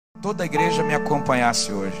toda a igreja me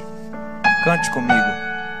acompanhasse hoje. Cante comigo.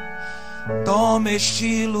 Toma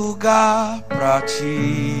este lugar pra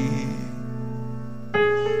ti.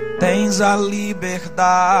 Tens a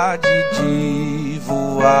liberdade de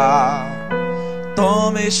voar.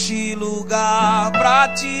 Toma este lugar pra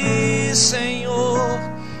ti, Senhor.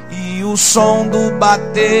 E o som do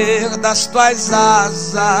bater das tuas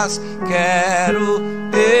asas quero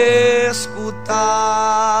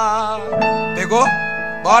escutar. Pegou?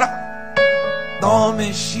 Bora! Toma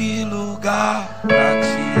este lugar pra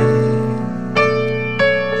ti.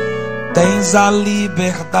 Tens a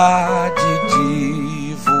liberdade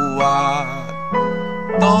de voar.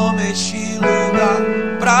 Toma este lugar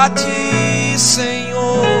pra ti,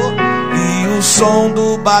 Senhor. E o som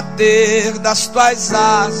do bater das tuas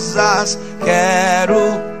asas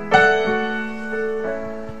quero.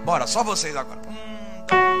 Bora, só vocês agora.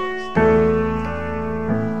 1, 2.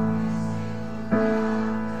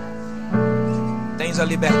 Tens a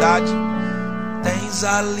liberdade. Tens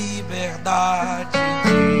a liberdade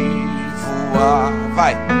de voar.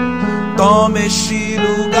 Vai. Toma este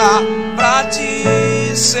lugar pra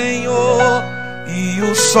ti, Senhor. E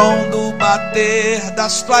o som do bater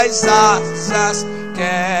das tuas asas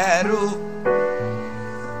quero.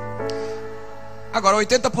 Agora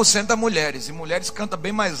 80% é mulheres. E mulheres cantam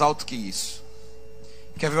bem mais alto que isso.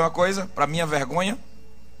 Quer ver uma coisa? Pra minha vergonha,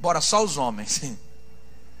 bora só os homens.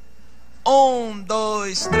 1,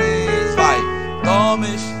 2, 3, vai. Toma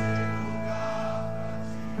este lugar.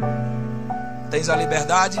 Tens a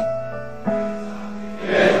liberdade?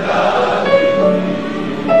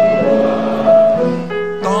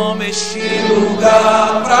 Toma este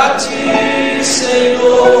lugar pra ti,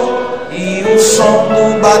 Senhor. E o som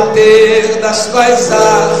do bater das tuas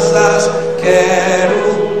asas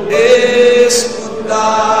quero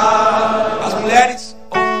escutar. As mulheres?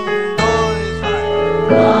 1, 2, vai.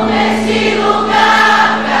 Toma este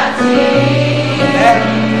lugar pra ti.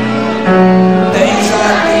 Tens a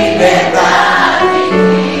liberdade.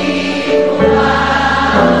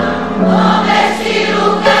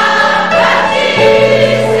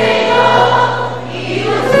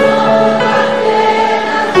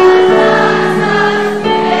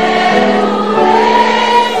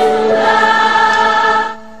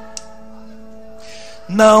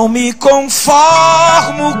 Não me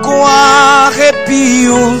conformo com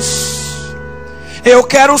arrepios. Eu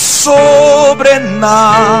quero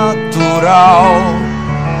sobrenatural.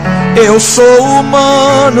 Eu sou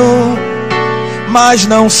humano, mas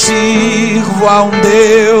não sirvo a um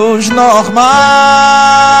Deus normal.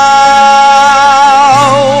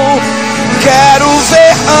 Quero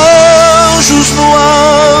ver anjos no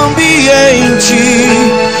ambiente.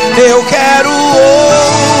 Eu quero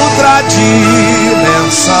outra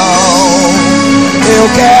dimensão. Eu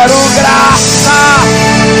quero graça,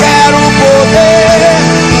 quero poder,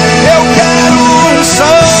 eu quero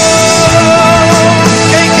unção.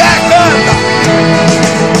 Quem quer canta.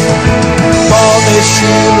 Toma este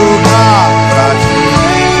lugar pra ti.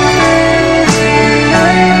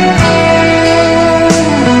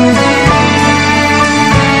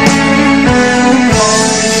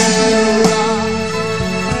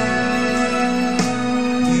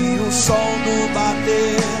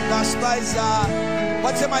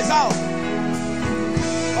 Pode ser mais alto?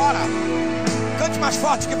 Bora! Cante mais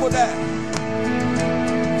forte que puder.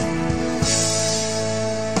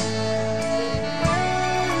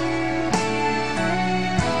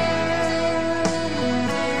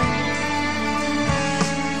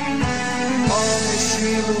 Toma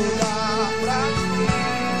este lugar pra ti,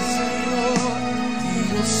 Senhor. E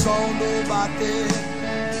o som do bater.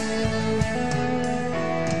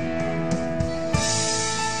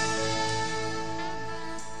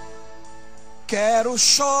 Quero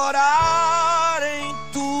chorar em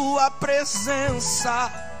tua presença.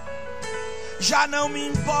 Já não me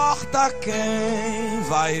importa quem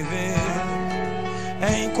vai ver.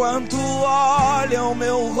 Enquanto olham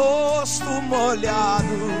meu rosto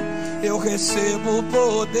molhado, eu recebo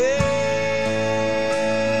poder.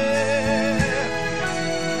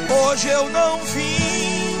 Hoje eu não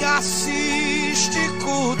vim assistir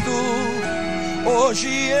culto.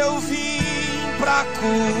 Hoje eu vim pra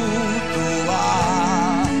cultuar.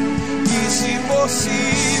 E se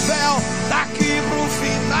possível, daqui pro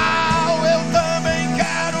final eu também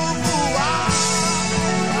quero voar.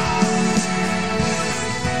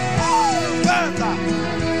 Canta!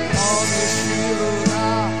 Toma este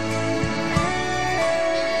lugar.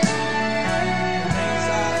 Tens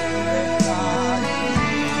a liberdade de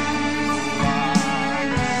voar.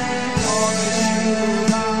 Toma este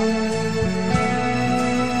lugar.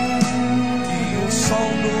 Som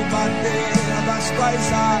do bater das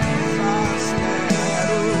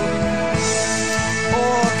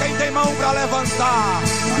Oh, quem tem mão para levantar,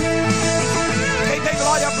 quem tem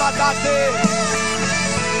glória para dar,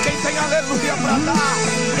 quem tem aleluia para dar,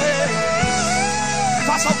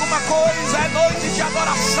 faça alguma coisa. É noite de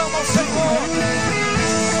adoração ao Senhor.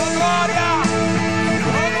 Oh glória,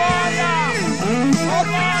 oh glória, oh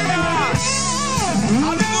glória,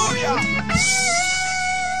 aleluia,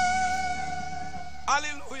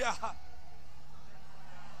 aleluia.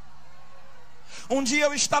 Um dia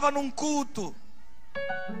eu estava num culto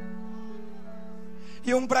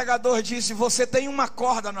e um pregador disse: você tem uma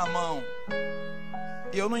corda na mão.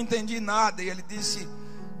 E eu não entendi nada. E ele disse: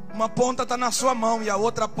 uma ponta está na sua mão e a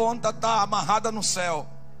outra ponta está amarrada no céu.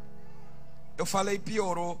 Eu falei: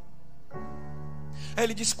 piorou.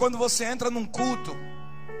 Ele disse: quando você entra num culto,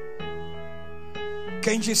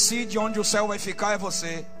 quem decide onde o céu vai ficar é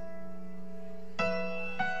você.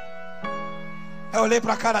 Eu olhei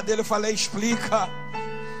para a cara dele e falei: explica.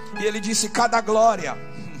 E ele disse: cada glória,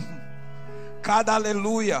 cada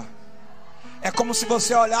aleluia, é como se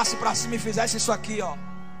você olhasse para cima e fizesse isso aqui, ó.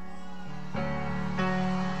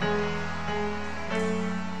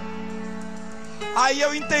 Aí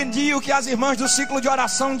eu entendi o que as irmãs do ciclo de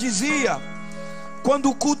oração diziam. Quando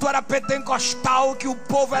o culto era pentecostal, que o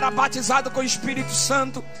povo era batizado com o Espírito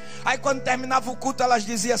Santo. Aí quando terminava o culto, elas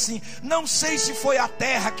diziam assim: não sei se foi a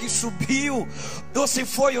terra que subiu ou se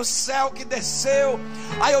foi o céu que desceu.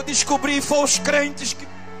 Aí eu descobri que foram os crentes que...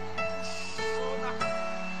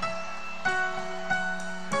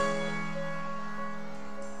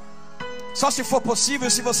 Só se for possível,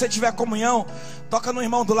 se você tiver comunhão, toca no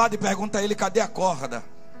irmão do lado e pergunta a ele: cadê a corda?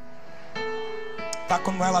 Tá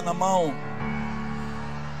com ela na mão.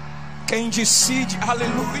 Quem decide,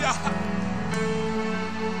 aleluia,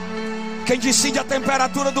 quem decide a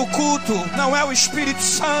temperatura do culto não é o Espírito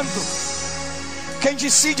Santo. Quem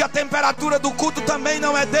decide a temperatura do culto também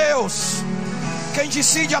não é Deus. Quem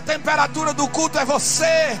decide a temperatura do culto é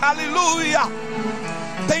você, aleluia.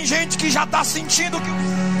 Tem gente que já está sentindo que...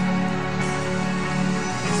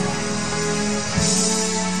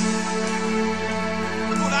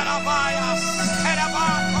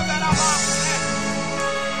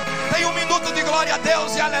 Tem um minuto de glória a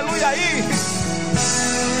Deus e aleluia aí.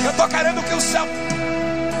 Eu estou querendo que o céu...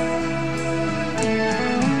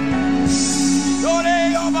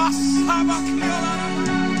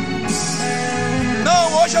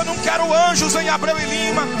 Não, hoje eu não quero anjos em Abreu e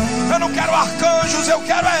Lima. Eu não quero arcanjos, eu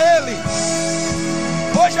quero é Ele.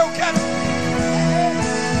 Hoje eu quero...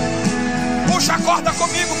 Puxa a corda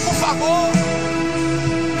comigo, por favor.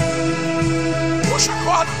 Puxa a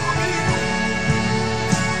corda comigo.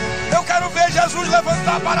 Eu quero ver Jesus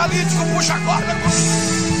levantar paralítico. Puxa a corda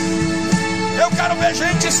comigo. Eu quero ver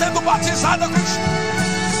gente sendo batizada com...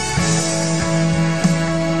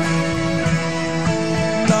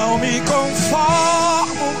 Não me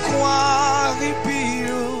conformo com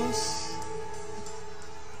arrepios.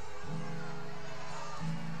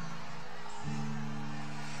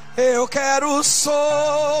 Eu quero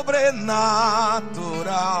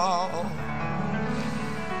sobrenatural.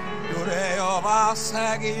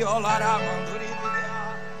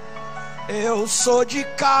 Eu sou de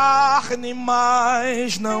carne,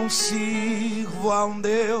 mas não sirvo a um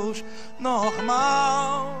Deus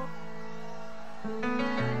normal.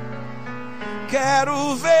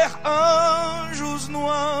 Quero ver anjos no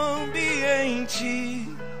ambiente,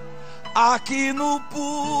 aqui no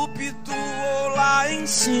púlpito ou lá em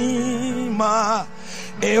cima.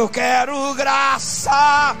 Eu quero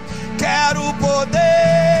graça, quero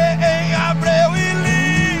poder em Abreu e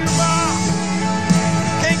Lima.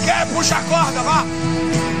 Quem quer, puxa a corda, vá.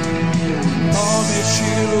 Toma este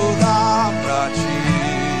lugar pra ti.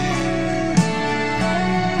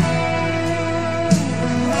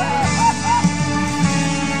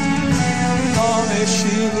 Toma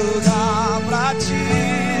este lugar pra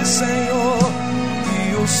ti, Senhor.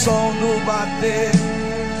 E o som do bater.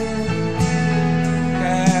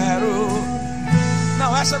 Quero...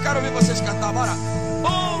 Não, essa eu quero ouvir vocês cantar, bora.